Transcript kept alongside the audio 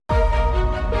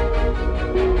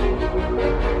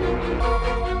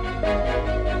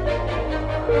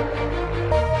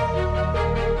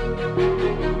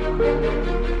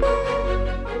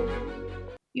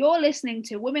You're listening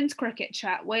to Women's Cricket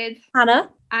Chat with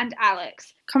Hannah and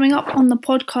Alex. Coming up on the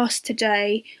podcast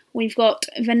today, we've got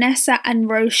Vanessa and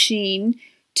Roisin,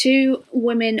 two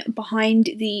women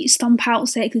behind the Stomp Out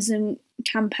Sexism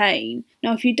campaign.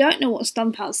 Now, if you don't know what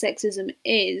Stomp Out Sexism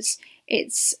is,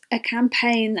 it's a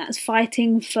campaign that's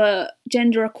fighting for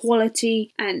gender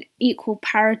equality and equal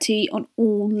parity on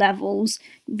all levels,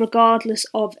 regardless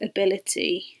of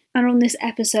ability. And on this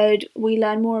episode, we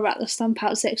learn more about the Stomp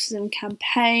Out Sexism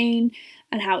campaign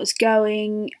and how it's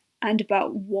going and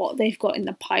about what they've got in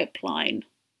the pipeline.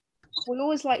 We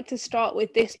always like to start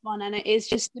with this one, and it is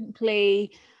just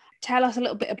simply tell us a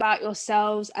little bit about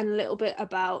yourselves and a little bit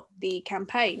about the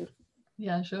campaign.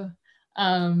 Yeah, sure.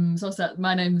 So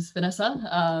my name's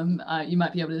Vanessa. You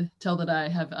might be able to tell that I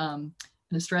have an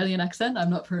Australian accent.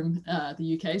 I'm not from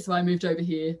the UK, so I moved over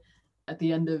here at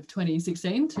the end of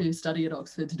 2016 to study at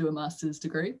Oxford to do a master's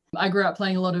degree. I grew up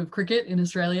playing a lot of cricket in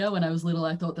Australia. When I was little,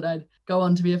 I thought that I'd go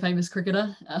on to be a famous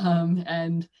cricketer.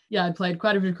 And yeah, I played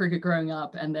quite a bit of cricket growing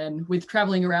up. And then with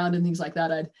traveling around and things like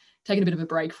that, I'd taken a bit of a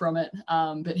break from it.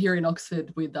 But here in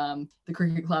Oxford with the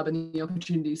cricket club and the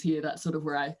opportunities here, that's sort of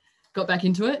where I got back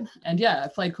into it. And yeah, I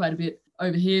played quite a bit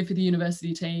over here for the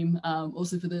university team,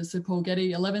 also for the Sir Paul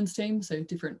Getty 11s team. So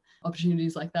different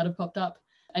opportunities like that have popped up.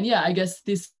 And yeah, I guess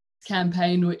this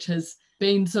campaign, which has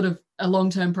been sort of a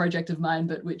long-term project of mine,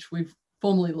 but which we've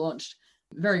formally launched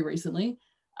very recently.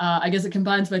 I guess it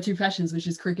combines my two passions, which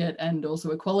is cricket and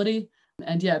also equality.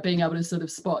 And yeah, being able to sort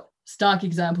of spot stark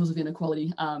examples of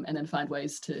inequality and then find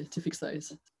ways to fix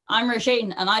those. I'm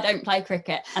Roisin and I don't play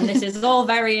cricket, and this is all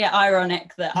very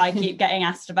ironic that I keep getting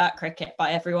asked about cricket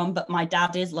by everyone, but my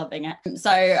dad is loving it.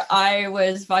 So I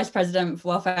was Vice President for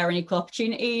Welfare and Equal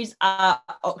Opportunities at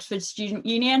Oxford Student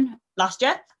Union last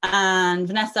year, and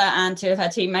Vanessa and two of her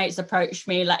teammates approached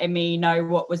me letting me know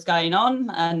what was going on,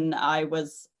 and I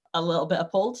was a little bit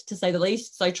appalled, to say the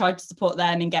least. So I tried to support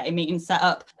them in getting meetings set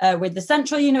up with the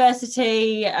Central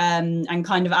University and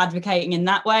kind of advocating in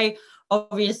that way.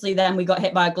 Obviously, then we got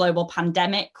hit by a global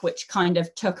pandemic, which kind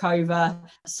of took over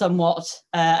somewhat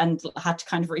and had to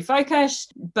kind of refocus.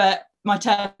 But my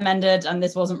term ended and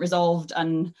this wasn't resolved.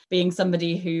 And being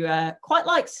somebody who quite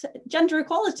likes gender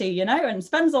equality, you know, and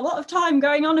spends a lot of time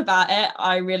going on about it,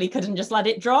 I really couldn't just let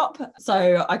it drop.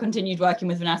 So I continued working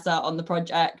with Vanessa on the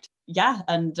project. Yeah,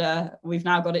 and we've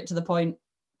now got it to the point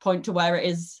to where it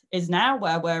is now,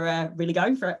 where we're really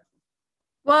going for it.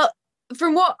 Well,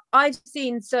 from what I've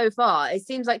seen so far, it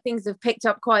seems like things have picked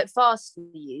up quite fast for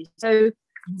you. So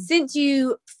since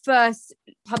you first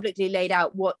publicly laid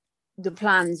out what the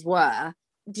plans were,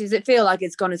 does it feel like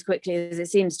it's gone as quickly as it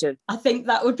seems to? I think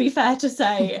that would be fair to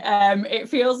say. It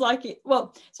feels like it's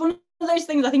one of those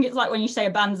things. I think it's like when you say a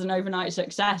band's an overnight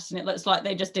success and it looks like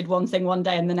they just did one thing one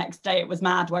day and the next day it was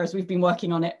mad, whereas we've been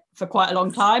working on it for quite a long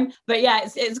time. But yeah,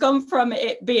 it's gone from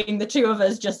it being the two of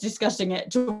us just discussing it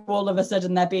to all of a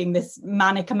sudden there being this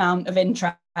manic amount of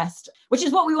interest, which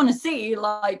is what we want to see.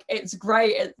 Like, it's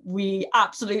great. We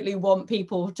absolutely want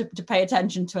people to pay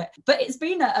attention to it. But it's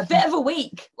been a bit of a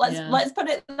week. Let's put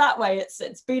it that way.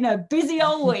 It's been a busy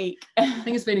old week. I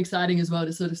think it's been exciting as well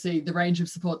to sort of see the range of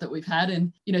support that we've had.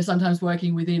 And, you know, sometimes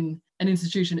working within an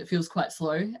institution, it feels quite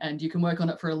slow and you can work on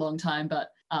it for a long time, but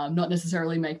not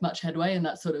necessarily make much headway. And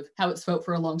that's sort of how it's felt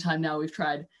for a long time now. We've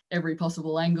tried every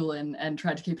possible angle and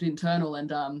tried to keep it internal and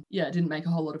didn't make a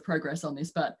whole lot of progress on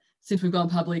this. But since we've gone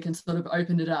public and sort of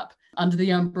opened it up under the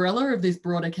umbrella of this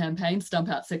broader campaign, Stomp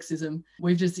Out Sexism,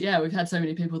 we've had so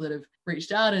many people that have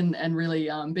reached out and really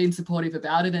been supportive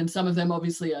about it. And some of them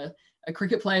obviously are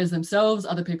cricket players themselves.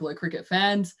 Other people are cricket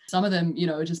fans. Some of them, you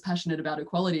know, are just passionate about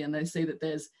equality and they see that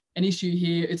there's an issue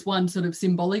here. It's one sort of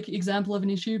symbolic example of an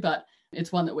issue, but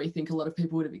it's one that we think a lot of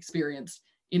people would have experienced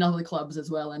in other clubs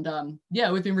as well. And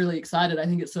we've been really excited. I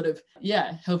think it's sort of,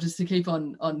 helped us to keep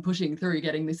on pushing through,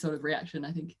 getting this sort of reaction,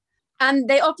 I think. And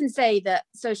they often say that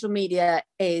social media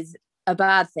is a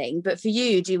bad thing, but for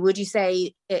you, would you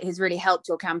say it has really helped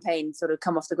your campaign sort of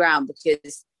come off the ground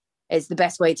because it's the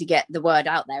best way to get the word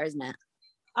out there, isn't it?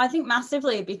 I think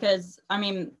massively, because, I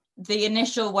mean, the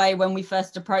initial way when we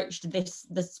first approached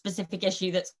the specific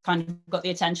issue that's kind of got the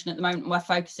attention at the moment we're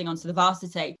focusing on, to the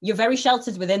varsity, you're very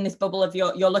sheltered within this bubble of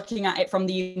you're looking at it from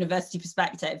the university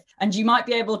perspective, and you might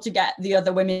be able to get the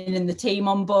other women in the team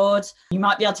on board, you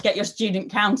might be able to get your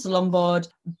student council on board,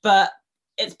 but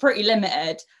it's pretty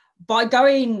limited. By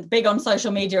going big on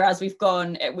social media as we've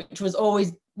gone, which was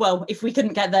always, well, if we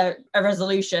couldn't get a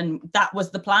resolution, that was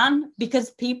the plan,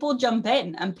 because people jump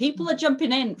in and people are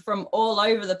jumping in from all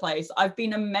over the place. I've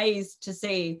been amazed to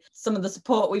see some of the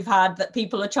support we've had, that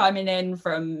people are chiming in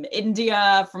from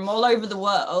India, from all over the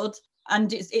world.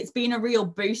 And it's been a real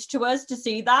boost to us to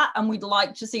see that, and we'd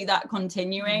like to see that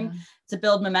continuing to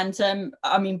build momentum.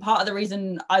 I mean, part of the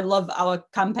reason I love our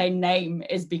campaign name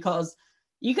is because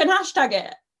you can hashtag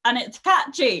it and it's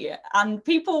catchy, and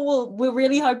we're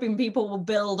really hoping people will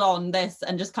build on this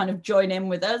and just kind of join in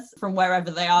with us from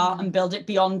wherever they are and build it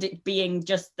beyond it being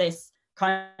just this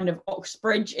kind of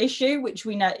Oxbridge issue, which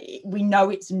we know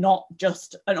it's not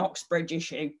just an Oxbridge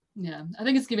issue. Yeah, I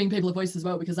think it's giving people a voice as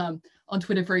well, because on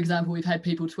Twitter, for example, we've had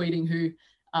people tweeting who,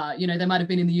 they might have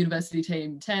been in the university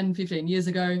team 10, 15 years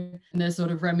ago, and they're sort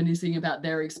of reminiscing about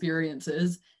their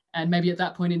experiences. And maybe at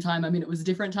that point in time, I mean, it was a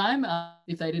different time.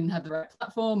 If they didn't have the right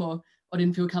platform or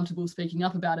didn't feel comfortable speaking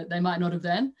up about it, they might not have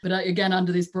then. But again,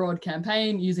 under this broad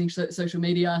campaign, using social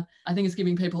media, I think it's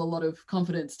giving people a lot of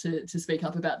confidence to speak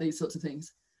up about these sorts of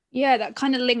things. Yeah, that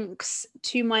kind of links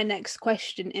to my next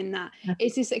question in that.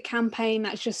 Is this a campaign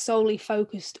that's just solely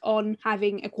focused on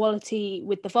having equality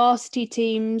with the varsity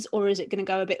teams, or is it going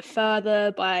to go a bit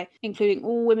further by including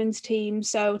all women's teams?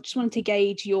 So just wanted to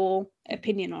gauge your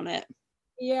opinion on it.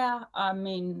 Yeah, I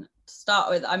mean, to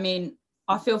start with,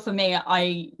 I feel for me,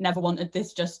 I never wanted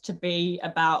this just to be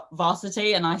about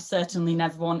varsity, and I certainly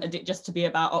never wanted it just to be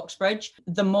about Oxbridge.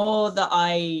 The more that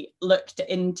I looked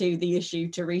into the issue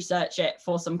to research it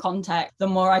for some context, the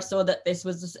more I saw that this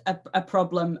was a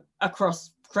problem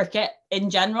across cricket in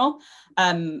general.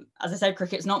 As I said,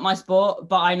 cricket's not my sport,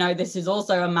 but I know this is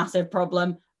also a massive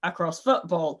problem across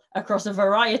football, across a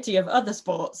variety of other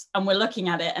sports. And we're looking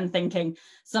at it and thinking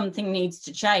something needs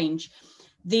to change.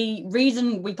 The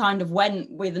reason we kind of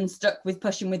went with and stuck with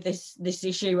pushing with this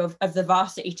issue of the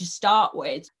varsity to start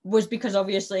with was because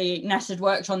obviously Ness had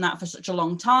worked on that for such a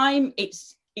long time.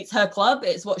 It's her club,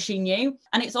 it's what she knew.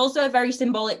 And it's also a very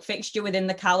symbolic fixture within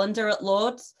the calendar at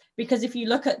Lords, because if you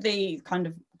look at the kind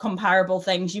of comparable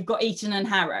things, you've got Eton and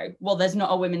Harrow. Well, there's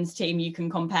not a women's team you can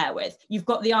compare with. You've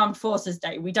got the Armed Forces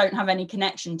Day. We don't have any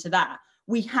connection to that.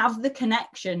 We have the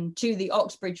connection to the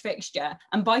Oxbridge fixture.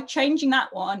 And by changing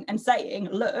that one and saying,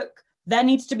 look, there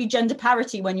needs to be gender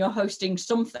parity when you're hosting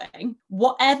something,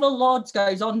 whatever Lords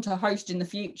goes on to host in the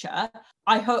future,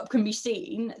 I hope can be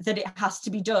seen that it has to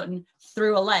be done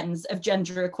through a lens of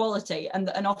gender equality, and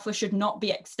that an offer should not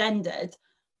be extended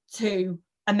to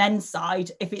a men's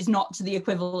side if it's not to the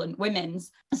equivalent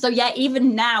women's. So yeah,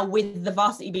 even now with the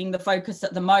varsity being the focus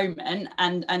at the moment,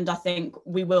 and I think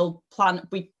we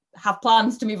have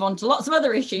plans to move on to lots of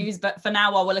other issues, but for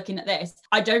now, while we're looking at this,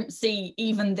 I don't see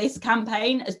even this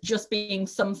campaign as just being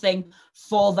something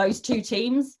for those two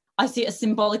teams. I see it as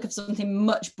symbolic of something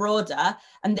much broader,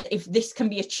 and that if this can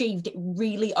be achieved, it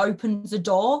really opens a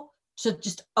door to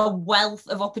just a wealth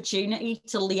of opportunity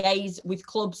to liaise with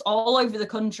clubs all over the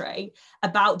country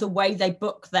about the way they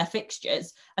book their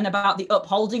fixtures and about the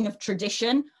upholding of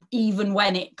tradition, even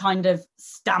when it kind of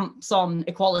stamps on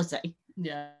equality.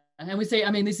 Yeah. And we see,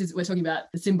 we're talking about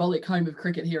the symbolic home of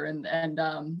cricket here. And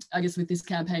I guess with this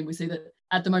campaign, we see that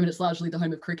at the moment, it's largely the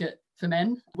home of cricket for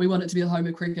men. We want it to be the home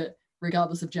of cricket,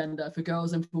 regardless of gender, for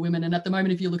girls and for women. And at the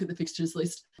moment, if you look at the fixtures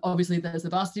list, obviously there's the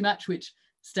varsity match, which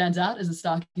stands out as a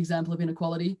stark example of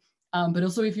inequality. But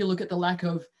also if you look at the lack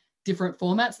of different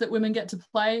formats that women get to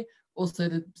play, also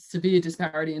the severe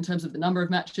disparity in terms of the number of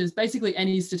matches, basically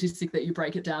any statistic that you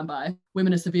break it down by,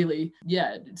 women are severely,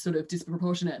 sort of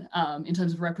disproportionate in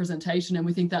terms of representation. And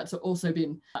we think that's also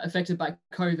been affected by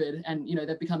COVID, and,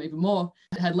 they've become even more,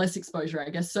 had less exposure, I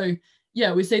guess. So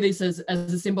yeah, we see this as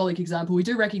a symbolic example. We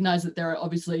do recognize that there are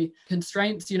obviously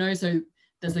constraints, so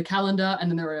there's the calendar, and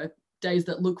then there are days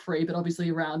that look free, but obviously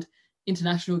around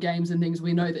international games and things,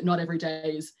 we know that not every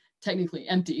day is technically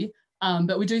empty.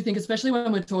 But we do think, especially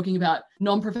when we're talking about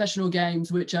non-professional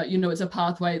games, which are, it's a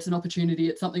pathway, it's an opportunity,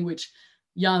 it's something which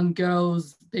young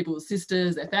girls, people's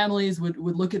sisters, their families would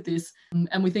look at this.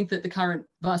 And we think that the current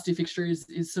varsity fixture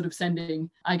is sort of sending,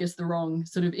 I guess, the wrong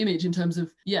sort of image in terms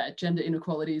of, gender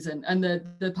inequalities and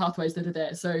the pathways that are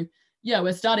there. So yeah,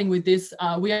 we're starting with this.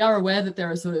 We are aware that there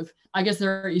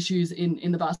are issues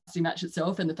in the varsity match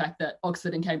itself, and the fact that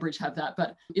Oxford and Cambridge have that,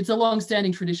 but it's a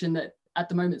long-standing tradition that at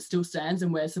the moment still stands,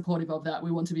 and we're supportive of that.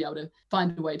 We want to be able to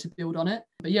find a way to build on it.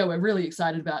 But yeah, we're really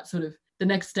excited about sort of the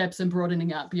next steps and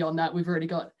broadening out beyond that. We've already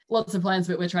got lots of plans,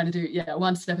 but we're trying to do,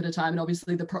 one step at a time. And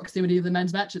obviously the proximity of the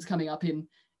men's match is coming up in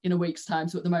a week's time.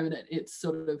 So at the moment, it's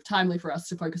sort of timely for us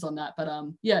to focus on that. But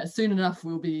soon enough,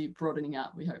 we'll be broadening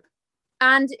out, we hope.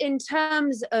 And in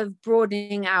terms of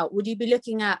broadening out, would you be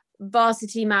looking at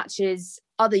varsity matches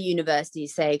other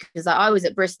universities, say? Because I was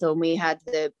at Bristol and we had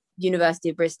the University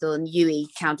of Bristol and UWE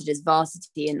counted as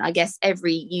varsity, and I guess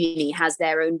every uni has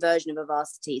their own version of a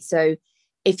varsity. So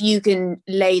if you can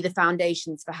lay the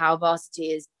foundations for how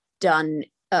varsity is done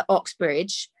at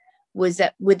Oxbridge, would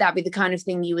that be the kind of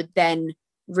thing you would then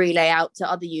relay out to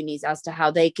other unis as to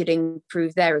how they could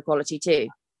improve their equality too?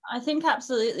 I think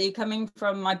absolutely. Coming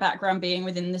from my background being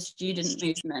within the student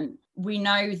movement, we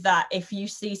know that if you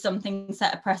see something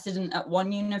set a precedent at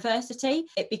one university,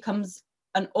 it becomes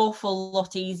an awful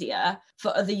lot easier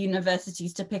for other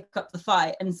universities to pick up the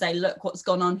fight and say, look, what's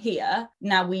gone on here.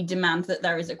 Now we demand that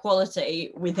there is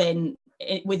equality within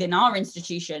our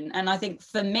institution. And I think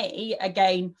for me,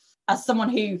 again, as someone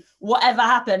who, whatever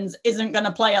happens, isn't going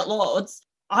to play at Lords,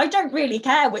 I don't really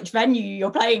care which venue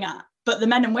you're playing at, but the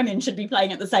men and women should be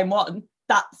playing at the same one.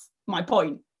 That's my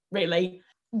point, really.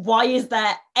 Why is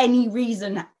there any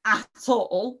reason at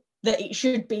all that it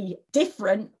should be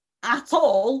different at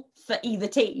all for either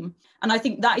team? And I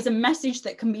think that is a message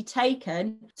that can be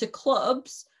taken to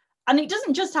clubs. And it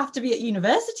doesn't just have to be at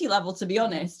university level, to be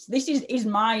honest. This is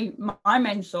my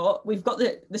main thought. We've got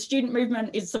the student movement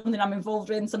is something I'm involved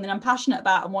in, something I'm passionate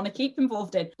about and want to keep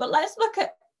involved in. But let's look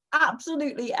at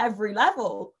absolutely every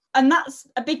level. And that's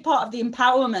a big part of the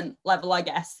empowerment level, I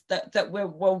guess, that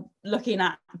we're looking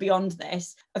at beyond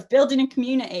this, of building a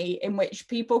community in which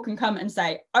people can come and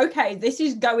say, okay, this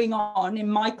is going on in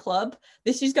my club,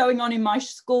 this is going on in my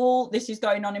school, this is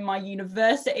going on in my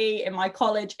university, in my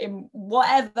college, in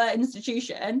whatever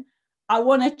institution. I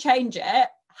want to change it.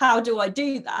 How do I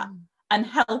do that? And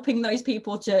helping those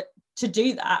people to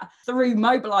do that through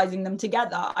mobilizing them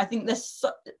together. I think there's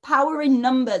power in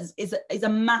numbers is a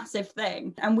massive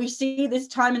thing. And we see this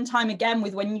time and time again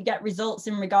with when you get results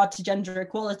in regard to gender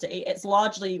equality, it's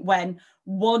largely when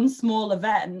one small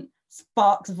event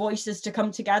sparks voices to come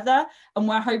together. And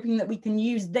we're hoping that we can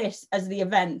use this as the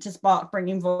event to spark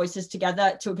bringing voices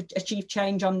together to achieve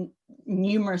change on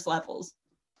numerous levels.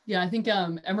 Yeah, I think,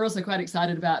 and we're also quite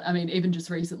excited about, I mean, even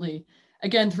just recently,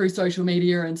 again, through social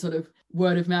media and sort of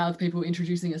word of mouth, people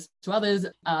introducing us to others,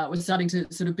 we're starting to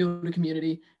sort of build a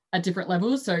community at different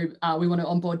levels. So we want to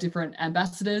onboard different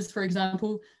ambassadors, for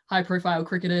example, high profile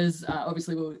cricketers.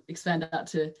 Obviously, we'll expand that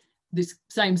to this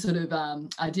same sort of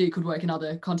idea could work in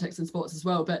other contexts and sports as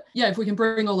well. But yeah, if we can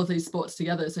bring all of these sports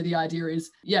together. So the idea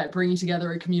is, yeah, bringing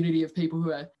together a community of people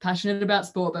who are passionate about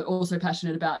sport, but also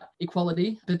passionate about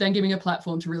equality, but then giving a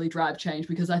platform to really drive change.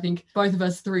 Because I think both of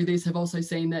us through this have also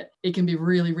seen that it can be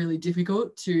really, really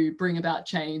difficult to bring about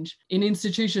change in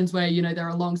institutions where, you know, there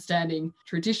are long-standing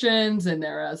traditions and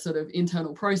there are sort of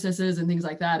internal processes and things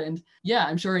like that. And yeah,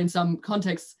 I'm sure in some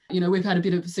contexts, you know, we've had a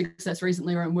bit of success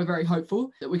recently and we're very hopeful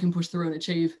that we can push through and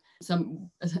achieve some,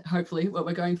 hopefully, what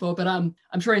we're going for. But I'm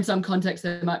sure in some contexts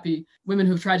there might be women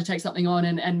who've tried to take something on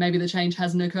and maybe the change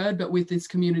hasn't occurred, but with this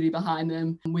community behind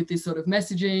them, with this sort of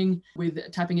messaging, with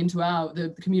tapping into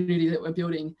the community that we're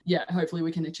building, yeah, hopefully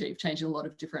we can achieve change in a lot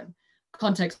of different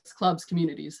contexts, clubs,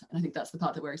 communities. And I think that's the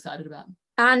part that we're excited about.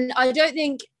 And I don't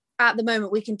think at the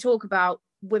moment we can talk about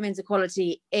women's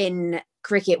equality in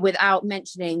cricket without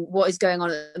mentioning what is going on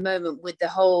at the moment with the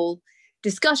whole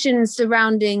discussion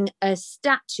surrounding a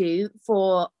statue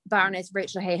for Baroness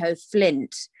Rachel Heyhoe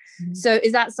Flint. Mm-hmm. So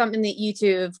is that something that you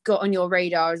two have got on your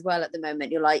radar as well at the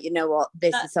moment? You're like, you know what,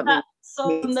 this is something that's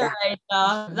on the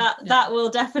radar. That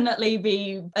will definitely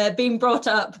be being brought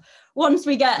up once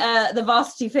we get the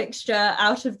varsity fixture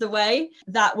out of the way.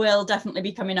 That will definitely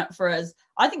be coming up for us.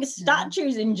 I think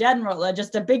statues in general are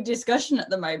just a big discussion at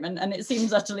the moment, and it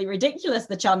seems utterly ridiculous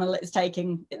the channel it's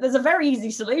taking. There's a very easy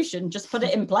solution, just put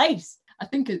it in place. I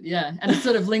think, and it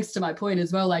sort of links to my point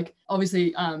as well. Like,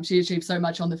 obviously, she achieved so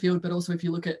much on the field, but also if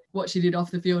you look at what she did off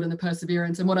the field and the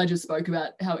perseverance and what I just spoke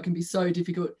about, how it can be so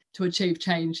difficult to achieve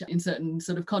change in certain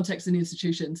sort of contexts and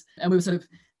institutions. And we were sort of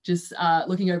just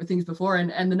looking over things before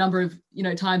and the number of, you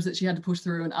know, times that she had to push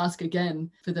through and ask again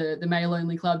for the male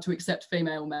only club to accept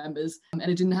female members. And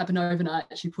it didn't happen overnight.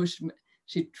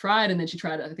 She tried, and then she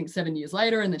tried, I think, 7 years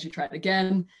later, and then she tried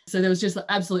again. So there was just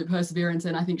absolute perseverance.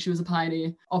 And I think she was a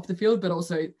pioneer off the field, but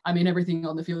also, I mean, everything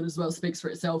on the field as well speaks for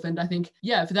itself. And I think,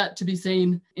 yeah, for that to be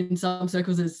seen in some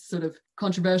circles as sort of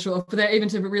controversial, or for there even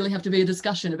to really have to be a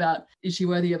discussion about, is she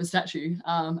worthy of a statue?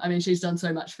 I mean, she's done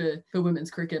so much for women's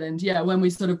cricket. And yeah, when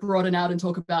we sort of broaden out and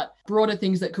talk about broader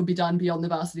things that could be done beyond the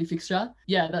varsity fixture,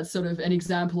 yeah, that's sort of an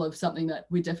example of something that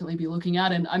we'd definitely be looking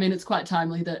at. And I mean, it's quite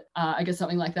timely that I guess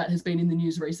something like that has been in the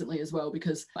news recently as well,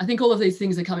 because I think all of these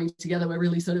things are coming together. We're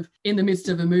really sort of in the midst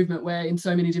of a movement where in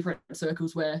so many different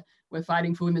circles where we're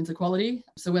fighting for women's equality.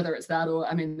 So whether it's that or,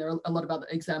 I mean, there are a lot of other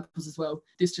examples as well.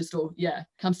 This just all, yeah,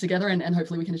 comes together and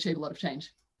hopefully we can achieve a lot of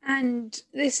change. And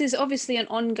this is obviously an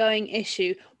ongoing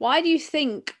issue. Why do you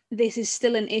think this is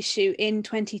still an issue in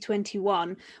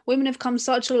 2021? Women have come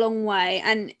such a long way,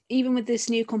 and even with this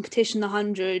new competition, the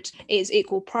 100, it's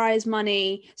equal prize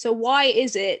money. So why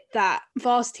is it that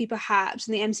Varsity perhaps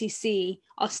and the MCC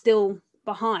are still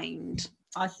behind?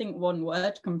 I think one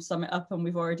word can sum it up, and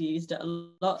we've already used it a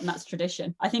lot, and that's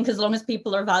tradition. I think as long as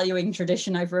people are valuing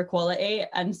tradition over equality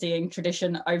and seeing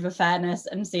tradition over fairness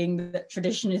and seeing that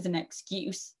tradition is an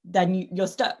excuse, then you're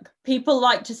stuck. People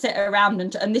like to sit around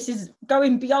and this is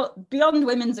going beyond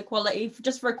women's equality,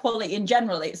 just for equality in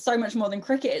general. It's so much more than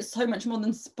cricket. It's so much more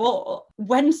than sport.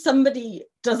 When somebody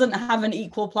doesn't have an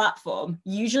equal platform,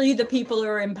 usually the people who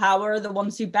are in power are the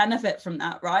ones who benefit from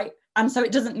that, right? And so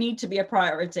it doesn't need to be a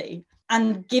priority.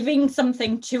 And giving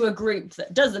something to a group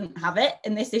that doesn't have it,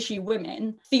 in this issue,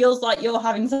 women, feels like you're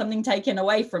having something taken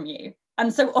away from you.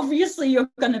 And so obviously you're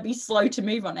going to be slow to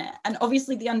move on it. And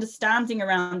obviously the understanding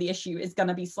around the issue is going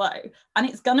to be slow, and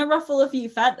it's going to ruffle a few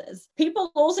feathers.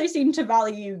 People also seem to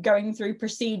value going through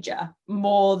procedure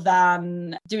more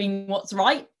than doing what's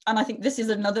right. And I think this is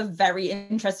another very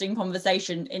interesting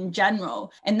conversation in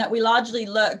general, in that we largely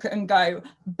look and go,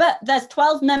 but there's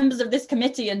 12 members of this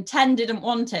committee and 10 didn't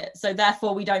want it, so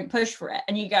therefore we don't push for it.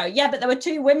 And you go, yeah, but there were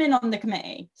 2 women on the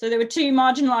committee, so there were 2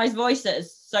 marginalized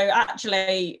voices. So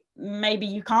actually, maybe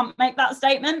you can't make that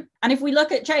statement. And if we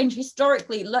look at change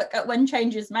historically, look at when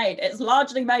change is made, it's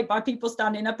largely made by people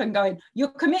standing up and going, your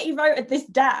committee voted this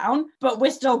down, but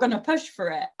we're still going to push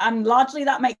for it. And largely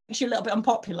that makes you a little bit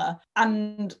unpopular.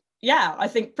 And yeah, I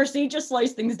think procedure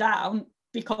slows things down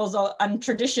because and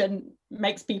tradition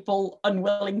makes people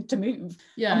unwilling to move.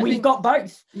 Yeah, and we've got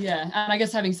both. Yeah, and I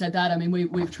guess having said that, I mean,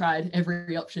 we've tried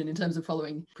every option in terms of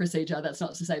following procedure. That's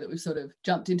not to say that we've sort of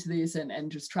jumped into this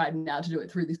and just tried now to do it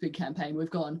through this big campaign. We've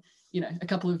gone, a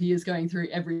couple of years going through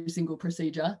every single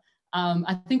procedure.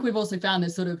 I think we've also found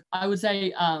this sort of, I would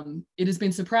say it has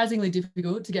been surprisingly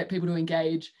difficult to get people to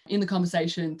engage in the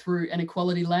conversation through an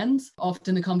equality lens.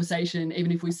 Often the conversation,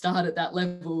 even if we start at that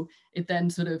level, it then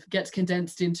sort of gets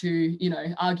condensed into,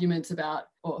 arguments about,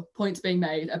 or points being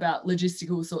made about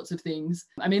logistical sorts of things.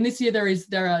 I mean, this year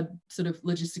there are sort of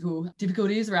logistical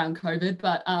difficulties around COVID,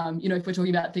 but, if we're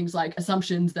talking about things like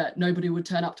assumptions that nobody would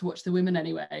turn up to watch the women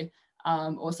anyway,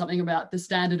 or something about the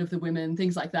standard of the women,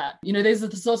 things like that. These are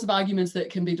the sorts of arguments that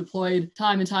can be deployed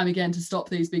time and time again to stop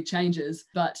these big changes.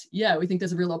 But yeah, we think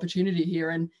there's a real opportunity here.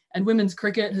 And women's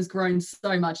cricket has grown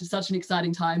so much. It's such an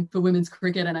exciting time for women's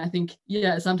cricket. And I think,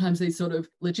 sometimes these sort of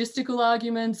logistical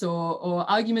arguments or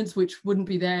arguments which wouldn't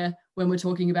be there when we're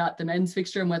talking about the men's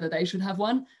fixture and whether they should have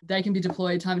one, they can be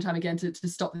deployed time and time again to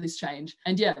stop this change.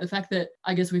 And yeah, the fact that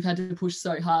I guess we've had to push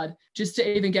so hard just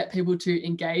to even get people to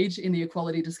engage in the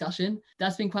equality discussion,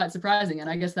 that's been quite surprising. And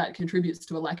I guess that contributes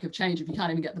to a lack of change if you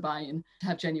can't even get the buy-in to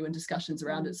have genuine discussions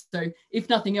around it. So if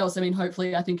nothing else, I mean,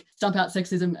 hopefully, I think Stump Out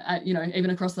Sexism, even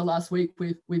across the last week,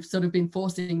 we've sort of been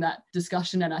forcing that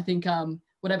discussion. And I think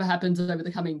whatever happens over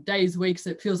the coming days, weeks,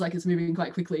 it feels like it's moving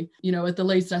quite quickly. At the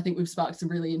least, I think we've sparked some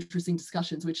really interesting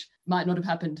discussions, which might not have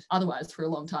happened otherwise for a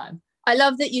long time. I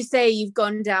love that you say you've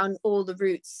gone down all the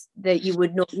routes that you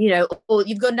would not, or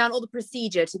you've gone down all the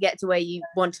procedure to get to where you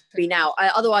want to be now.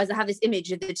 Otherwise, I have this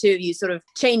image of the two of you sort of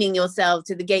chaining yourself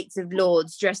to the gates of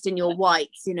Lords, dressed in your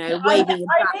whites, waving your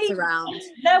bats around.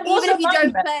 Even if you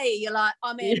don't play, you're like,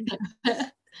 I'm in.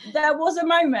 There was a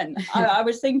moment I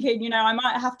was thinking, I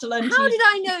might have to learn. How did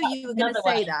I know you were going to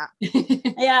say that?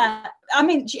 Yeah, I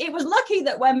mean, it was lucky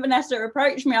that when Vanessa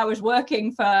approached me, I was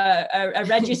working for a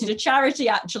registered charity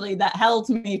actually that held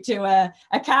me to a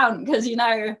account, because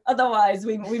otherwise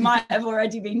we might have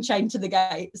already been chained to the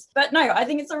gates. But no, I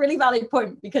think it's a really valid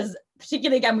point, because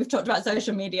particularly, again, we've talked about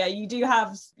social media. You do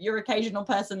have your occasional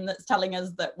person that's telling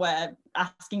us that we're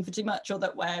asking for too much or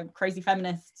that we're crazy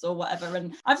feminists or whatever.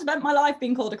 And I've spent my life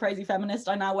being called a crazy feminist.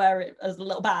 I now wear it as a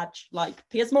little badge. Like,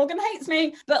 Piers Morgan hates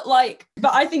me. But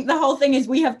I think the whole thing is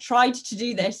we have tried to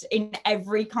do this in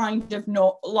every kind of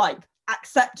not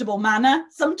acceptable manner.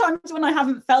 Sometimes when I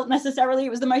haven't felt necessarily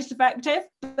it was the most effective.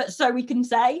 But so we can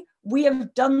say, we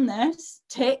have done this,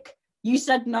 tick. You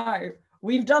said no.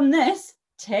 We've done this,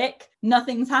 tick.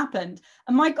 Nothing's happened.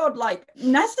 And my God,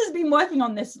 Nesta's been working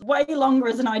on this way longer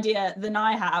as an idea than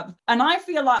I have. And I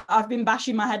feel like I've been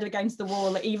bashing my head against the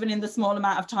wall, even in the small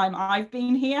amount of time I've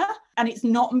been here. And it's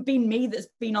not been me that's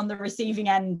been on the receiving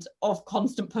end of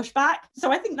constant pushback.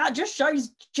 So I think that just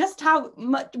shows just how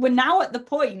much we're now at the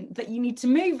point that you need to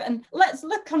move. And let's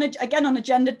look on a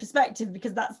gendered perspective,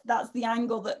 because that's the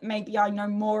angle that maybe I know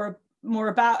more more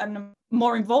about and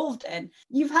more involved in.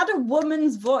 You've had a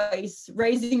woman's voice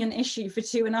raising an issue for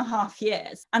 2.5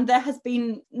 years, and there has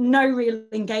been no real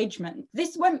engagement.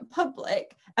 This went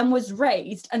public and was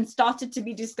raised and started to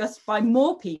be discussed by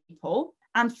more people,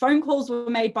 and phone calls were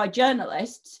made by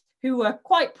journalists who were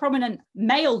quite prominent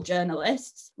male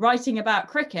journalists writing about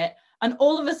cricket. And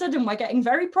all of a sudden, we're getting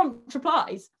very prompt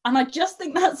replies. And I just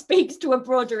think that speaks to a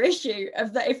broader issue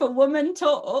of that if a woman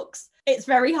talks, it's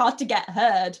very hard to get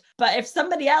heard. But if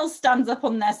somebody else stands up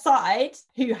on their side,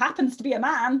 who happens to be a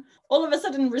man, all of a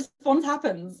sudden response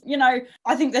happens. You know,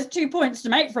 I think there's 2 points to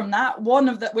make from that. One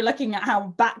of that, we're looking at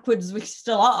how backwards we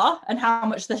still are and how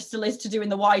much there still is to do in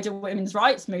the wider women's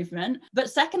rights movement.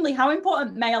 But secondly, how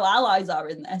important male allies are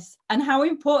in this, and how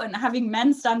important having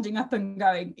men standing up and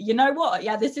going, you know what,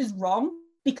 yeah, this is wrong.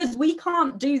 Because we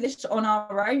can't do this on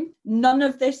our own. None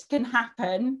of this can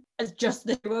happen as just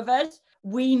the two of us.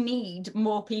 We need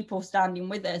more people standing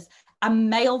with us. And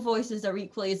male voices are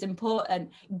equally as important.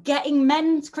 Getting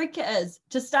men's cricketers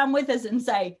to stand with us and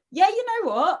say, yeah, you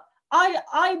know what?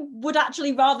 I would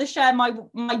actually rather share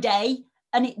my day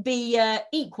and it be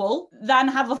equal than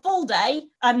have a full day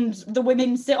and the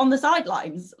women sit on the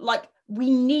sidelines. Like, we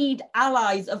need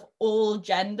allies of all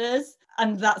genders.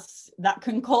 And that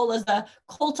can call us a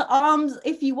call to arms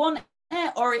if you want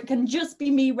it, or it can just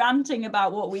be me ranting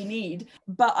about what we need.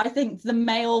 But I think the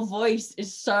male voice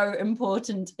is so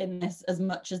important in this as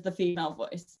much as the female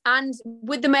voice. And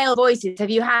with the male voices, have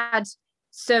you had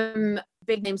some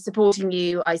big names supporting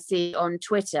you, I see, on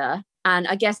Twitter? And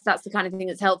I guess that's the kind of thing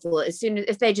that's helpful. As soon as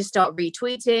if they just start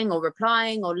retweeting or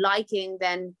replying or liking,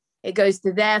 then it goes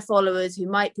to their followers who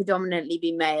might predominantly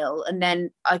be male. And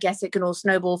then I guess it can all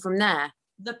snowball from there.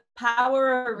 The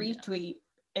power of a retweet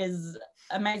is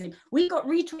amazing. We got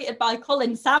retweeted by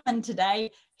Colin Salmon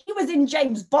today. He was in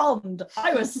James Bond.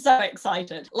 I was so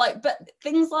excited. But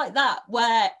things like that,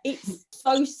 where it's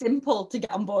so simple to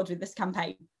get on board with this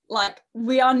campaign. Like,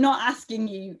 we are not asking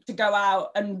you to go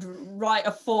out and write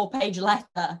a 4-page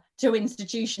letter to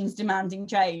institutions demanding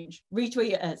change.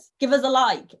 Retweet us, give us a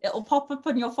like. It'll pop up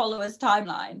on your followers'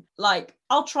 timeline. Like,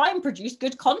 I'll try and produce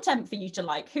good content for you to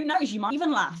like. Who knows, you might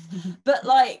even laugh. But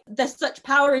like, there's such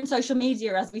power in social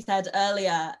media, as we said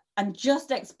earlier. And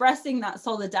just expressing that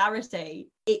solidarity,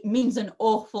 it means an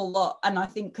awful lot. And I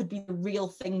think could be the real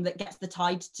thing that gets the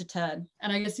tide to turn.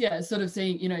 And I guess, sort of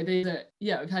seeing, these are,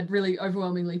 we've had really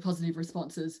overwhelmingly positive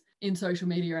responses in social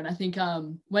media. And I think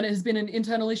when it has been an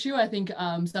internal issue, I think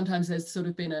sometimes there's sort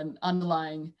of been an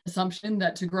underlying assumption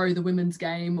that to grow the women's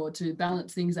game or to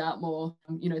balance things out more,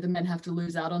 the men have to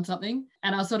lose out on something.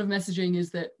 And our sort of messaging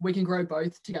is that we can grow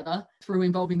both together through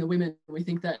involving the women. We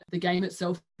think that the game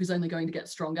itself is only going to get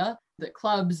stronger, that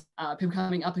clubs, people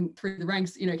coming up and through the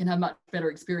ranks, can have much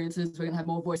better experiences. We're going to have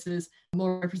more voices,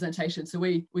 more representation. So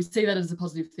we see that as a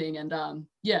positive thing. And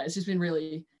it's just been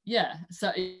really,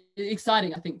 so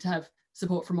exciting, I think, to have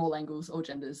support from all angles, all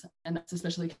genders, and that's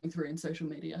especially coming through in social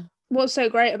media. What's so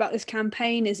great about this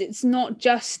campaign is it's not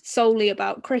just solely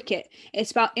about cricket,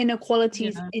 it's about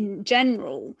inequalities in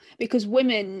general, because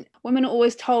women are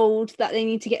always told that they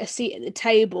need to get a seat at the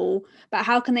table, but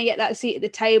how can they get that seat at the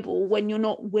table when you're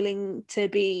not willing to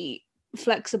be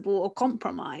flexible or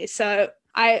compromise? So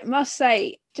I must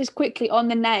say, just quickly on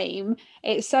the name,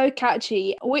 it's so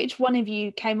catchy. Which one of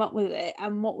you came up with it,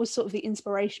 and what was sort of the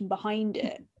inspiration behind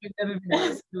it? I mean,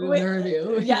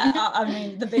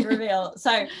 the big reveal.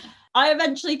 So I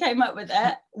eventually came up with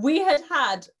it.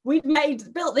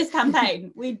 We'd built this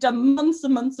campaign. We'd done months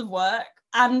and months of work,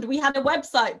 and we had a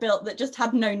website built that just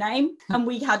had no name, and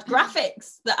we had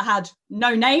graphics that had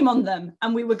no name on them,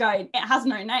 and we were going, it has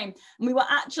no name. And we were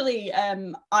actually,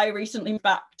 I recently moved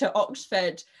back to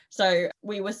Oxford, so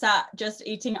we were sat just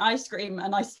eating ice cream,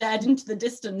 and I stared into the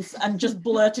distance and just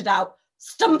blurted out,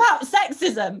 "Stump out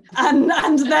sexism,"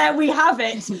 and there we have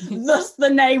it. Thus the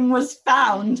name was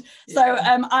found. So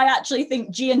I actually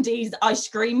think G&D's ice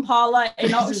cream parlour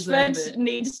in Oxford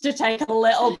needs to take a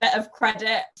little bit of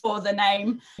credit for the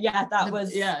name. That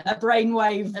was a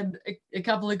brainwave. And a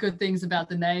couple of good things about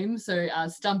the name. So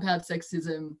Stump Out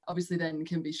Sexism obviously then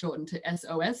can be shortened to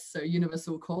SOS, so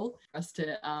Universal Call, for us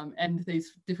to end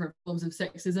these different forms of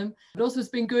sexism. But also it's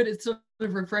been good, it's sort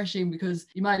of refreshing, because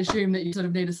you might assume that you sort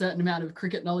of need a certain amount of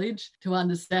cricket knowledge to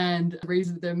understand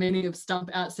the meaning of stump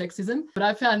out sexism. But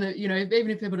I found that,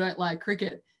 even if people don't like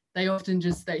cricket, they often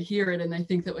they hear it and they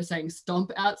think that we're saying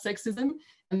stomp out sexism,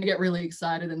 and they get really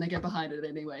excited and they get behind it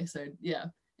anyway. So yeah.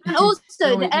 And also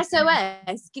the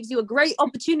SOS gives you a great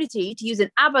opportunity to use an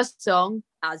ABBA song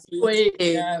as you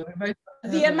do.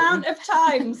 The amount of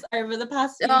times over the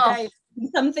past few days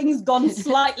something's gone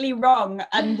slightly wrong,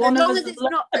 and As long as it's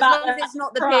not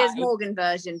the Piers Morgan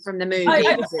version from the movie.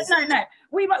 No.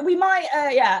 We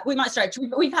might stretch.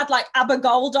 We've had like ABBA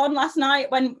Gold on last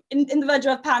night when in the verge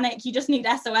of panic, you just need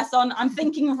SOS on. I'm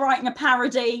thinking of writing a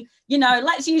parody.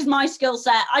 Let's use my skill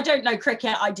set. I don't know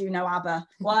cricket. I do know ABBA.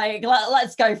 Like,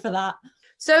 let's go for that.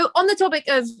 So on the topic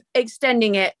of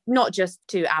extending it, not just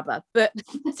to ABBA, but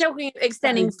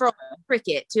extending from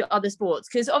cricket to other sports,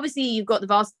 because obviously you've got the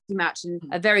varsity match and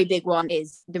a very big one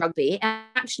is the rugby. And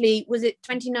actually, was it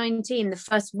 2019, the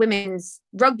first women's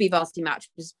rugby varsity match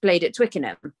was played at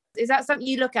Twickenham? Is that something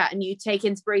you look at and you take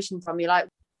inspiration from? You're like,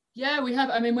 yeah, we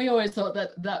have. I mean, we always thought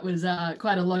that was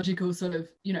quite a logical sort of,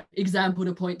 example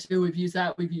to point to. We've used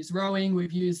that. We've used rowing.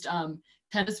 We've used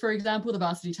tennis, for example, the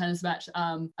varsity tennis match.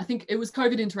 I think it was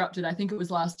COVID interrupted. I think it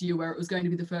was last year where it was going to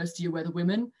be the first year where the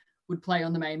women would play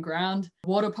on the main ground.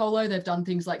 Water polo, they've done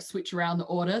things like switch around the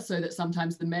order so that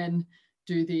sometimes the men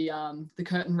do the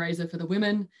curtain raiser for the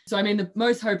women. So, I mean, the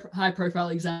most high profile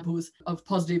examples of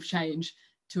positive change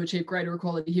to achieve greater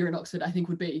equality here in Oxford, I think,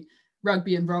 would be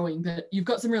rugby and rowing, but you've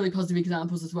got some really positive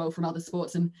examples as well from other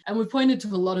sports, and we've pointed to a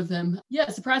lot of them. Yeah,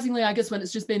 surprisingly, I guess when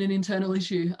it's just been an internal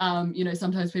issue,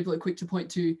 sometimes people are quick to point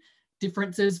to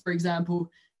differences. For example,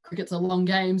 cricket's a long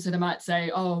game, so they might say,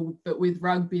 oh, but with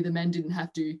rugby the men didn't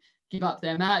have to give up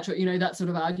their match, or that sort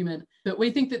of argument. But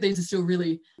we think that these are still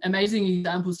really amazing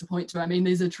examples to point to. I mean,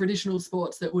 these are traditional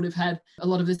sports that would have had a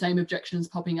lot of the same objections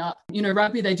popping up.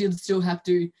 Rugby, they did still have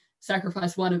to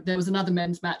sacrifice there was another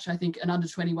men's match, I think, an under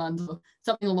 21s or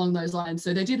something along those lines.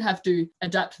 So they did have to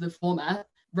adapt to the format.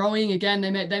 Rowing, again,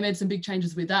 they made some big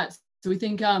changes with that. So we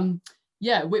think,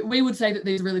 we would say that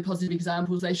these are really positive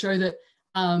examples. They show that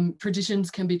traditions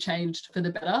can be changed for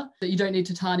the better, that you don't need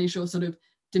to tarnish or sort of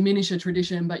diminish a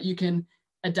tradition, but you can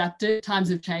adapt it. Times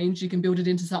have changed. You can build it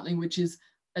into something which is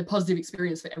a positive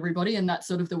experience for everybody. And that's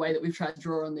sort of the way that we've tried to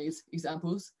draw on these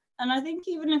examples. And I think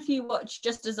even if you watch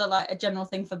just as a general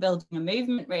thing for building a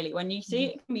movement, really, when you see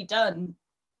it can be done,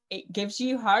 it gives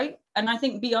you hope. And I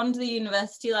think beyond the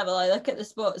university level, I look at the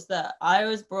sports that I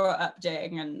was brought up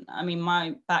doing, and I mean,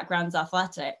 my background's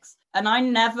athletics, and I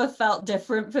never felt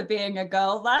different for being a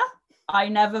girl there. I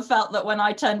never felt that when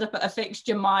I turned up at a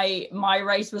fixture, my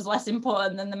race was less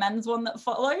important than the men's one that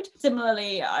followed.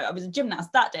 Similarly, I was a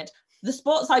gymnast, that did. The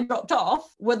sports I dropped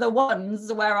off were the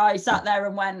ones where I sat there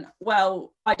and went,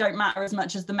 well, I don't matter as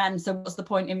much as the men, so what's the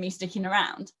point in me sticking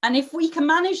around? And if we can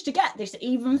manage to get this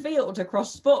even field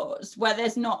across sports where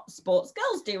there's not sports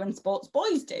girls do and sports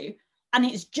boys do, and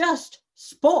it's just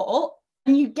sport,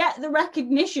 and you get the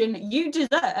recognition you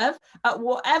deserve at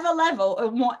whatever level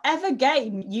and whatever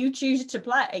game you choose to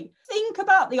play. Think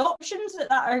about the options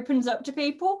that opens up to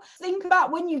people. Think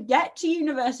about when you get to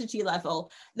university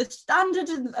level, the standard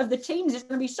of the teams is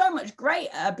going to be so much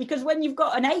greater, because when you've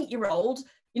got an 8-year-old,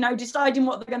 deciding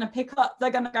what they're going to pick up,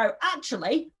 they're going to go,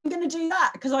 actually, I'm going to do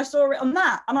that because I saw it on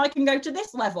that and I can go to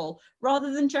this level,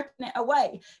 rather than chucking it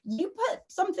away. You put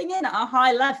something in at a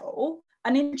high level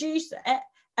and introduce it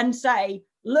and say,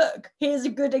 look, here's a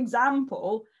good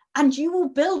example, and you will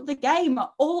build the game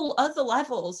at all other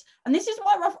levels. And this is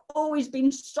why I've always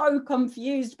been so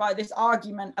confused by this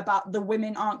argument about the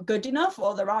women aren't good enough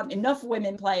or there aren't enough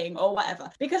women playing or whatever.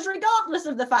 Because regardless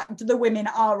of the fact the women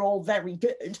are all very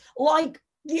good,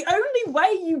 the only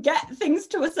way you get things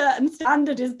to a certain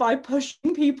standard is by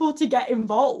pushing people to get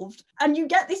involved. And you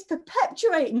get this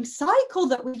perpetuating cycle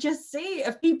that we just see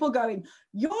of people going,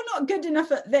 you're not good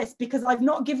enough at this because I've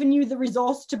not given you the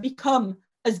resource to become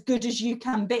as good as you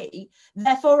can be.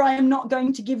 Therefore, I am not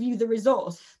going to give you the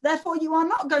resource. Therefore, you are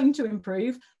not going to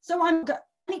improve. So and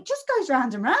it just goes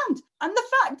round and round. And the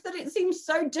fact that it seems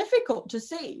so difficult to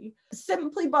see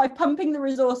simply by pumping the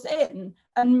resource in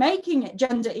and making it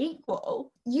gender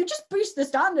equal, you just boost the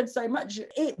standard so much.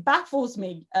 It baffles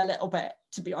me a little bit,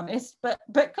 to be honest. But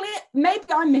maybe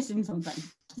I'm missing something.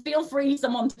 Feel free,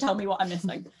 someone, to tell me what I'm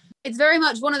missing. It's very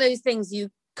much one of those things you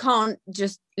can't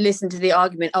just listen to the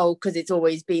argument, oh, because it's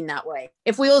always been that way.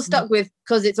 If we all stuck with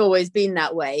because it's always been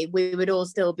that way, we would all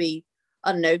still be,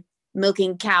 I don't know,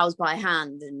 milking cows by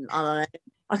hand, and I don't know,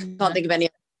 I can't think of any,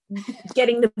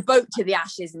 getting the boat to the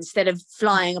Ashes instead of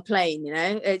flying a plane.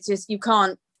 It's just, you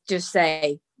can't just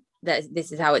say that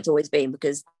this is how it's always been,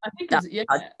 because I think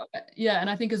and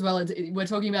I think as well, we're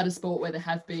talking about a sport where there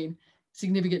have been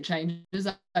significant changes.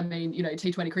 I mean,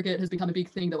 T20 cricket has become a big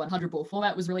thing. The 100 ball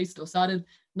format was released or started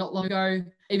not long ago.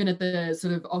 Even at the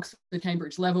sort of Oxford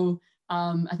Cambridge level,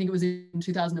 I think it was in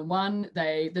 2001,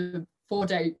 the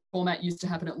 4-day format used to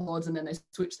happen at Lords, and then they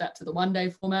switched that to the 1-day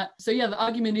format. So yeah, the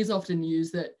argument is often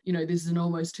used that, you know, this is an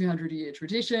almost 200-year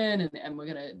tradition and we're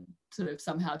going to sort of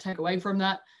somehow take away from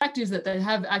that. The fact is that there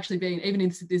have actually been, even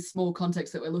in this small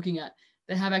context that we're looking at,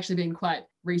 there have actually been quite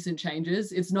recent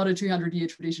changes. It's not a 200-year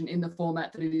tradition in the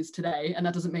format that it is today. And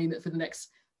that doesn't mean that for the next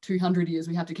 200 years,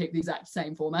 we have to keep the exact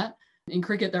same format. In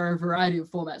cricket, there are a variety of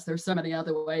formats. There are so many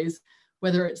other ways,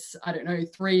 whether it's, I don't know,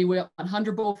 3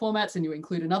 100 ball formats and you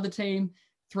include another team,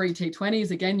 3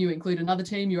 T20s, again, you include another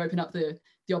team, you open up the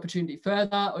opportunity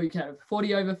further, or you can have a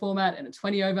 40 over format and a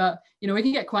 20 over. You know, we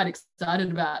can get quite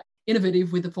excited about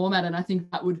innovative with the format. And I think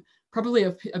that would probably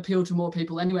appeal to more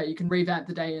people anyway. You can revamp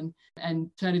the day and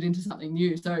turn it into something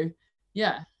new. So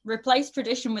yeah. Replace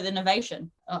tradition with innovation.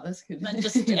 Oh, that's good.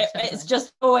 It's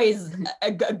just always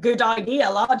a good idea,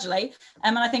 largely.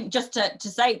 And I think just to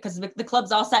say, because the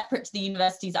clubs are separate to the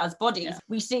universities as bodies,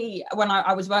 we see when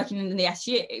I was working in the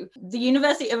SU, the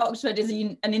University of Oxford is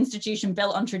an institution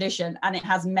built on tradition, and it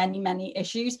has many, many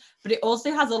issues, but it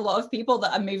also has a lot of people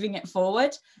that are moving it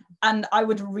forward. And I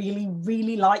would really,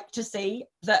 really like to see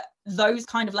that those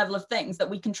kind of level of things, that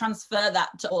we can transfer that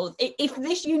to all. If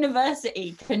this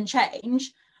university can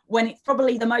change when it's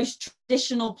probably the most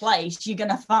traditional place you're going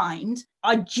to find,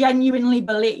 I genuinely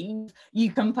believe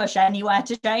you can push anywhere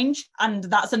to change. And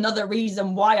that's another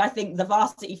reason why I think the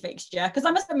varsity fixture, because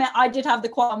I must admit, I did have the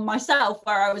qualm myself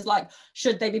where I was like,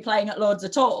 should they be playing at Lords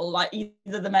at all? Like,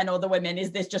 either the men or the women,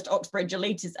 is this just Oxbridge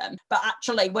elitism? But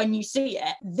actually, when you see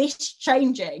it, this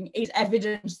changing is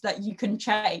evidence that you can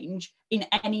change in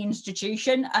any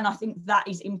institution. And I think that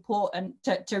is important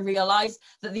to realise,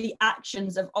 that the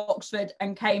actions of Oxford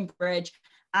and Cambridge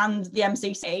and the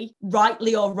MCC,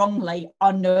 rightly or wrongly,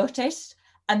 are noticed.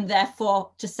 And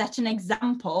therefore, to set an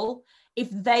example, if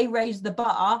they raise the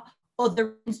bar,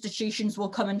 other institutions will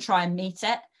come and try and meet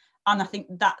it. And I think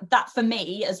that for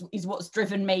me is what's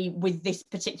driven me with this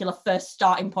particular first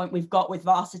starting point we've got with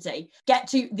varsity. Get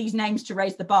to these names to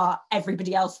raise the bar,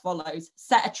 everybody else follows.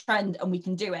 Set a trend and we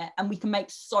can do it, and we can make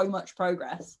so much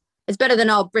progress. It's better than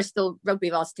our Bristol rugby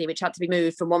varsity, which had to be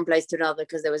moved from one place to another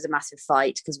because there was a massive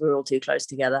fight because we were all too close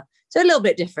together. So a little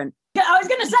bit different. Yeah, I was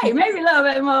going to say, maybe a little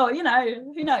bit more, you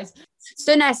know, who knows?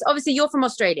 So Ness, obviously you're from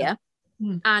Australia.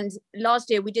 And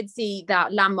last year we did see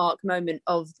that landmark moment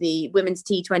of the women's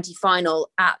T20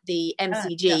 final at the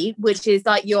MCG, which is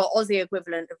like your Aussie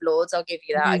equivalent of Lords. I'll give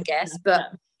you that, I guess. But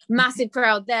massive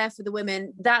crowd there for the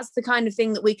women. That's the kind of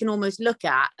thing that we can almost look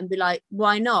at and be like,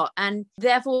 why not? And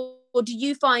therefore, do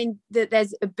you find that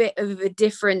there's a bit of a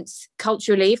difference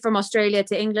culturally from Australia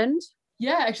to England?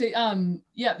 Yeah, actually,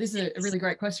 this is a really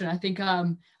great question. I think, I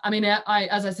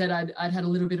as I said, I'd had a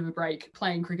little bit of a break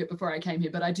playing cricket before I came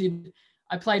here, but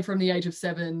I played from the age of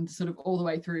 7, sort of all the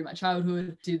way through my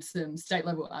childhood, did some state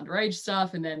level underage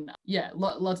stuff. And then,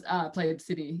 played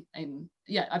Sydney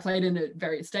I played in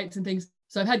various states and things.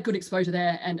 So I've had good exposure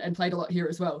there and played a lot here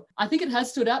as well. I think it has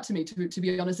stood out to me, to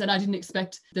be honest, and I didn't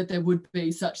expect that there would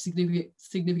be such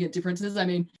significant differences. I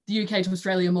mean, the UK to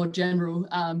Australia more general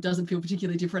doesn't feel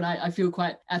particularly different. I feel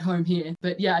quite at home here.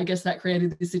 But yeah, I guess that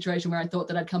created this situation where I thought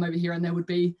that I'd come over here and there would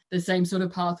be the same sort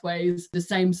of pathways, the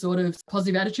same sort of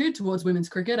positive attitude towards women's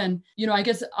cricket. And, you know, I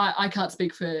guess I can't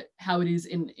speak for how it is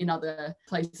in other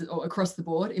places or across the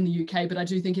board in the UK, but I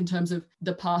do think in terms of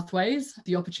the pathways,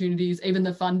 the opportunities, even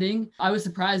the funding, I was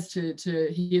surprised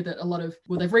to hear that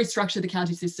they've restructured the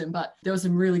county system, but there were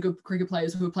some really good cricket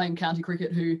players who were playing county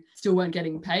cricket who still weren't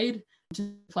getting paid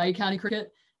to play county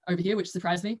cricket over here, which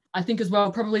surprised me. I think as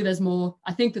well, probably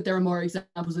I think that there are more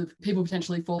examples of people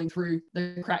potentially falling through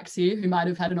the cracks here who might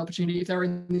have had an opportunity if they're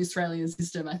in the Australian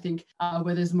system. I think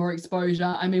where there's more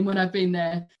exposure. I mean, when I've been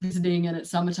there visiting and it's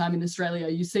summertime in Australia,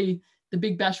 you see the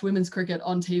Big Bash women's cricket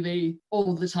on TV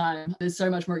all the time. There's so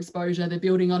much more exposure. They're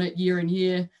building on it year and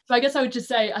year. So I guess I would just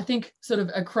say, I think sort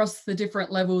of across the different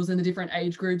levels and the different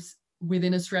age groups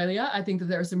within Australia, I think that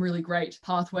there are some really great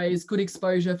pathways, good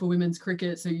exposure for women's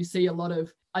cricket. So you see a lot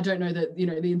of, I don't know that, you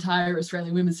know, the entire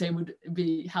Australian women's team would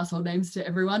be household names to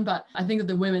everyone, but I think that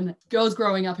the girls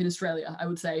growing up in Australia, I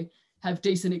would say, have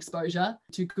decent exposure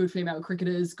to good female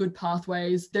cricketers, good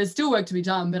pathways. There's still work to be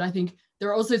done, but I think there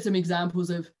are also some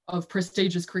examples of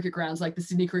prestigious cricket grounds like the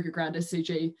Sydney Cricket Ground,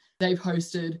 SCG. They've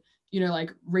hosted, you know,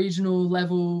 like regional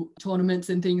level tournaments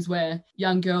and things where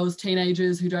young girls,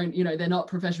 teenagers who don't, you know, they're not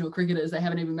professional cricketers, they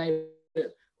haven't even made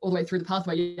it all the way through the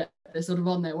pathway yet. They're sort of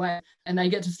on their way and they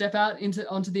get to step out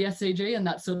onto the SCG, and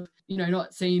that's sort of, you know,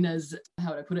 not seen as,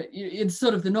 how would I put it? It's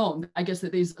sort of the norm, I guess,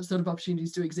 that these sort of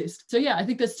opportunities do exist. So yeah, I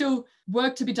think there's still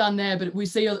work to be done there, but we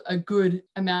see a good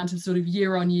amount of sort of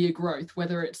year on year growth,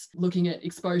 whether it's looking at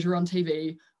exposure on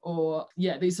TV or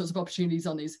these sorts of opportunities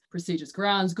on these prestigious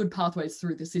grounds, good pathways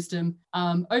through the system.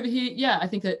 Over here, I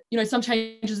think that, some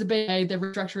changes have been made. They're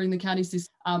restructuring the county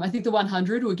system. I think the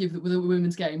 100 will give the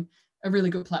women's game a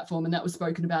really good platform, and that was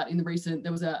spoken about in the recent,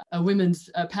 there was a women's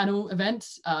panel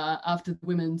event after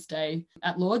Women's Day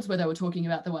at Lords, where they were talking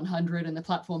about the 100 and the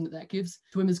platform that gives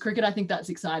to women's cricket. I think that's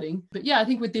exciting. But I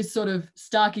think with this sort of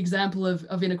stark example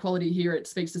of inequality here, it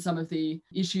speaks to some of the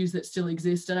issues that still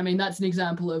exist. And I mean, that's an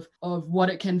example of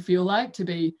what it can feel like to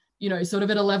be sort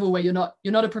of at a level where you're not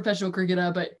a professional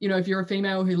cricketer, but if you're a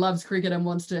female who loves cricket and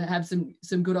wants to have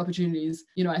some good opportunities,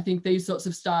 I think these sorts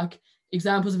of stark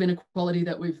examples of inequality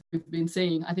that we've been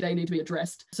seeing, I think they need to be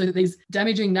addressed, so that these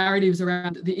damaging narratives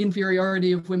around the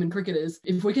inferiority of women cricketers,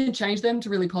 if we can change them to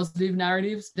really positive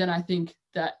narratives, then I think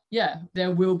that,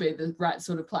 there will be the right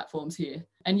sort of platforms here.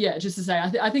 And just to say,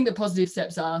 I think the positive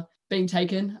steps are being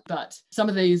taken, but some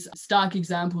of these stark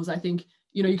examples, I think,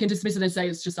 you can dismiss it and say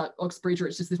it's just like Oxbridge, or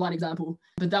it's just this one example.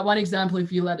 But that one example,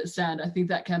 if you let it stand, I think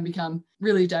that can become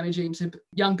really damaging to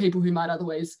young people who might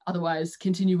otherwise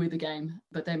continue with the game,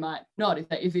 but they might not if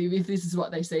this is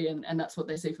what they see and that's what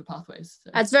they see for pathways.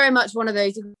 So. It's very much one of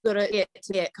those you've got to get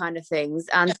to it kind of things,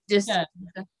 and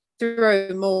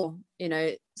throw more,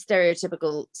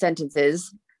 stereotypical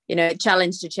sentences.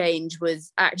 Challenge to change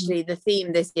was actually the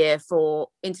theme this year for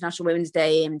International Women's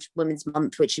Day and Women's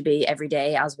Month, which should be every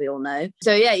day, as we all know.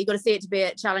 So you've got to see it to be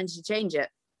a challenge to change it.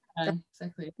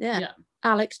 Exactly. Yeah.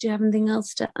 Alex, do you have anything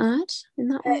else to add in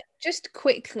that way? Just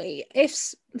quickly,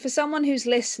 if for someone who's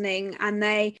listening and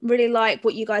they really like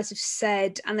what you guys have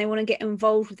said and they want to get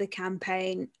involved with the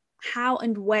campaign, how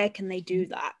and where can they do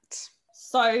that?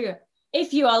 So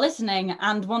if you are listening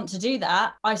and want to do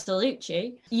that, I salute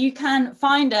you. You can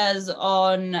find us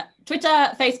on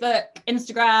Twitter, Facebook,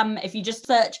 Instagram. If you just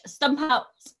search Stump Out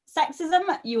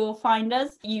Sexism, you will find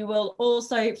us. You will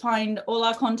also find all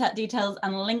our contact details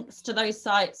and links to those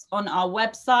sites on our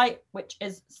website, which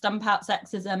is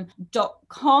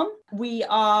stumpoutsexism.com. We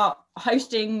are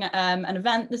hosting an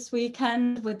event this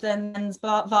weekend with the men's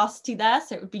varsity there,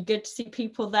 so it would be good to see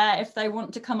people there if they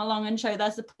want to come along and show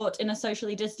their support in a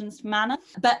socially distanced manner.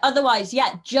 But otherwise,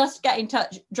 just get in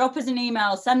touch, drop us an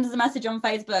email, send us a message on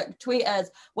Facebook, tweet us.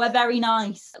 We're very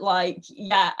nice,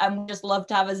 and we just love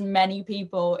to have as many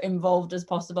people involved as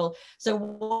possible.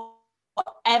 So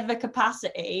whatever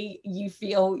capacity you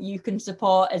feel you can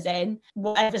support us in,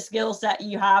 whatever skill set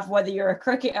you have, whether you're a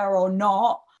cricketer or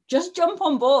not, just jump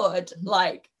on board,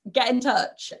 get in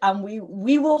touch, and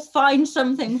we will find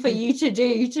something for you to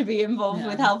do to be involved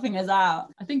with helping us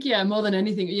out. I think more than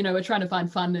anything, we're trying to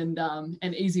find fun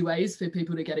and easy ways for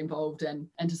people to get involved and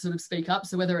to sort of speak up.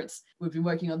 So whether it's, we've been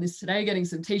working on this today, getting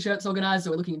some t-shirts organized,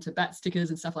 or we're looking into bat stickers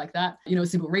and stuff like that, a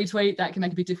simple retweet that can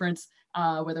make a big difference,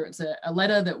 whether it's a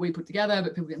letter that we put together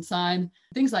but people can sign,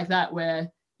 things like that, where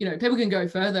people can go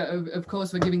further. Of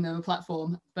course, we're giving them a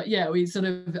platform, but we sort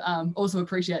of also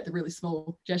appreciate the really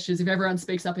small gestures. If everyone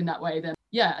speaks up in that way, then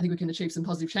I think we can achieve some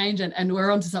positive change, and we're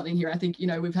onto something here. I think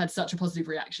we've had such a positive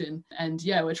reaction, and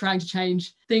we're trying to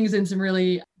change things in some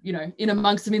really in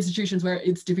amongst some institutions where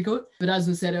it's difficult. But as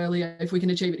was said earlier, if we can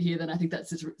achieve it here, then I think that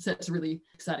sets a really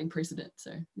exciting precedent.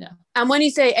 So And when you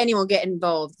say anyone get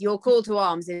involved, your call to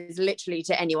arms is literally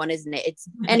to anyone, isn't it? It's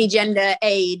any gender,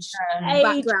 age,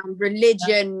 background,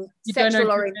 religion, sexual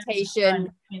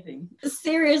orientation.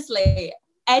 Seriously,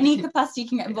 any capacity you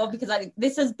can get involved, because I think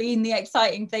this has been the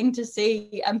exciting thing to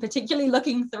see, and particularly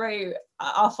looking through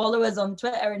our followers on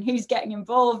Twitter and who's getting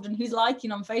involved and who's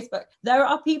liking on Facebook. There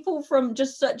are people from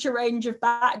just such a range of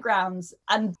backgrounds,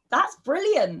 and that's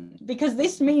brilliant, because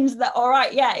this means that, all right,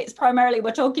 it's primarily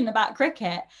we're talking about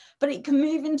cricket, but it can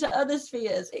move into other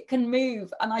spheres. It can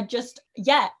move, and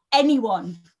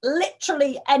anyone,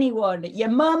 literally anyone, your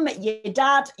mum, your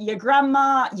dad, your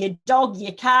grandma, your dog,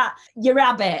 your cat, your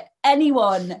rabbit,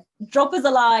 anyone, drop us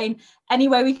a line. Any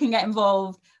way we can get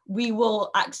involved, we will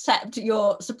accept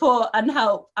your support and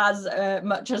help as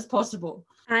much as possible.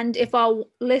 And if our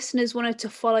listeners wanted to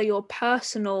follow your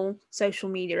personal social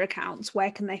media accounts,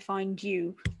 where can they find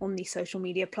you on these social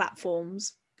media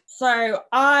platforms? So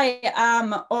I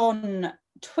am on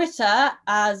Twitter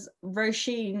as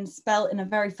Roisin, spelled in a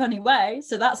very funny way.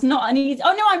 So that's not an easy.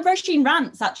 Oh no, I'm Roisin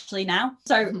Rants actually now.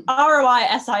 So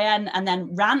Roisin and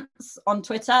then Rants on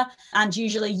Twitter. And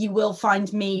usually you will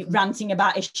find me ranting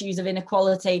about issues of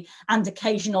inequality and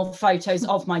occasional photos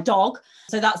of my dog.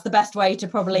 So that's the best way to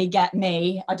probably get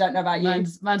me. I don't know about you.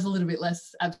 Mine's a little bit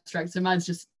less abstract. So mine's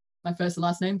just my first and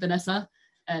last name, Vanessa,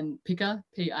 and Picker,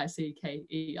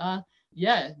 Pickeer.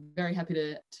 Very happy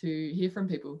to hear from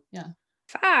people.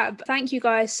 Fab. Thank you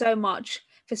guys so much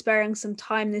for sparing some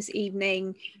time this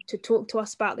evening to talk to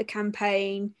us about the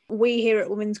campaign. We here at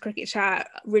Women's Cricket Chat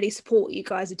really support what you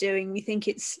guys are doing. We think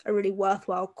it's a really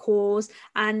worthwhile cause.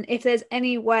 And if there's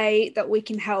any way that we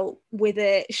can help with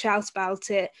it, shout about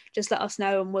it, just let us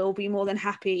know and we'll be more than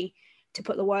happy to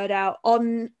put the word out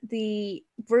on the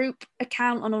group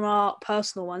account and on our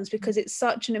personal ones, because it's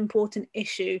such an important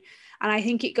issue. And I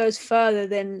think it goes further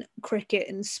than cricket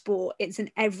and sport. It's an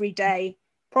everyday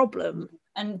problem.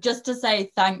 And just to say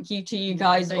thank you to you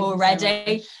guys Thank you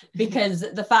already, so because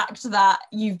the fact that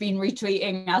you've been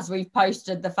retweeting as we've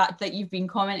posted, the fact that you've been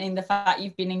commenting, the fact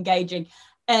you've been engaging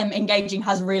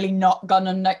has really not gone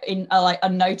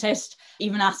unnoticed.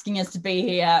 Even asking us to be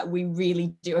here, we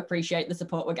really do appreciate the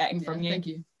support we're getting from you. Thank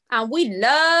you. And we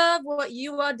love what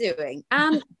you are doing.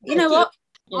 And you know what?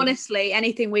 Honestly,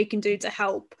 anything we can do to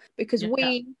help, because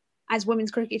we, as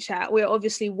Women's Cricket Chat, we're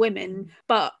obviously women,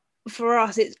 but for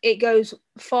us it goes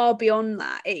far beyond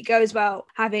that. It goes about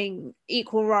having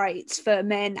equal rights for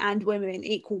men and women,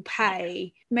 equal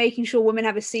pay, making sure women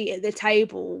have a seat at the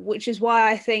table, which is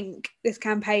why I think this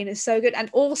campaign is so good. And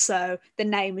also the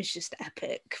name is just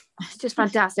epic. It's just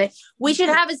fantastic. We should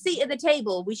have a seat at the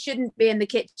table. We shouldn't be in the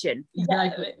kitchen.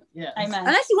 Exactly. Yeah. Amen.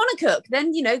 Unless you want to cook,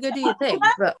 then go do your thing.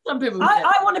 But Some people.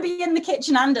 I want to be in the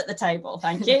kitchen and at the table.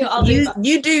 Thank you. I'll do you that.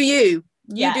 you do you.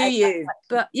 Yeah, You.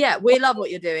 But yeah, we love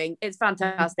what you're doing. It's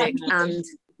fantastic. And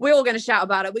we're all going to shout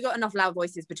about it. We got enough loud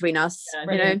voices between us,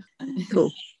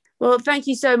 Cool. Well, thank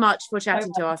you so much for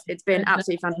chatting to us. It's been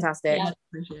absolutely fantastic. Yeah,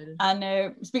 appreciate it.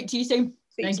 And speak to you soon.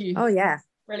 Thank you. Oh yeah.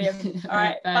 Brilliant. All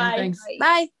right. Bye. Bye. Thanks.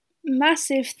 Bye.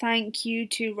 Massive thank you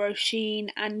to Roisin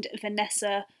and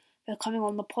Vanessa for coming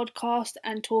on the podcast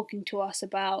and talking to us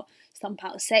about Stump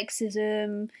Out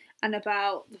Sexism and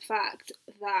about the fact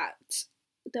that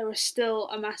there is still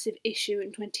a massive issue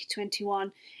in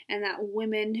 2021 and that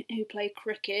women who play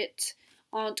cricket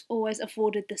aren't always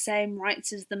afforded the same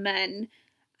rights as the men.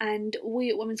 And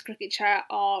we at Women's Cricket Chat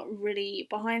are really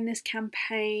behind this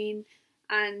campaign.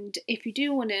 And if you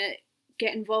do want to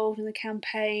get involved in the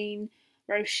campaign,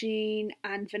 Roisin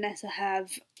and Vanessa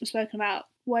have spoken about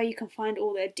where you can find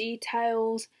all their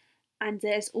details. And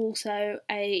there's also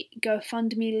a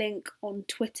GoFundMe link on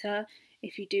Twitter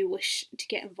if you do wish to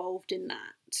get involved in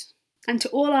that. And to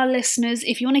all our listeners,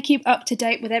 if you want to keep up to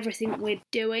date with everything we're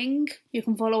doing, you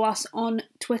can follow us on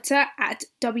Twitter at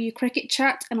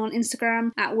WCricketChat and on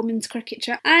Instagram at Women's Cricket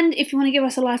Chat. And if you want to give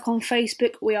us a like on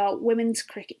Facebook, we are Women's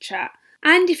Cricket Chat.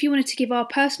 And if you wanted to give our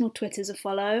personal Twitters a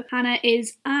follow, Hannah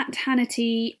is at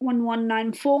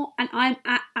HannahT1194 and I'm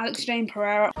at Alex Jane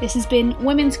Pereira. This has been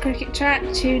Women's Cricket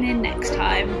Chat. Tune in next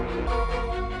time.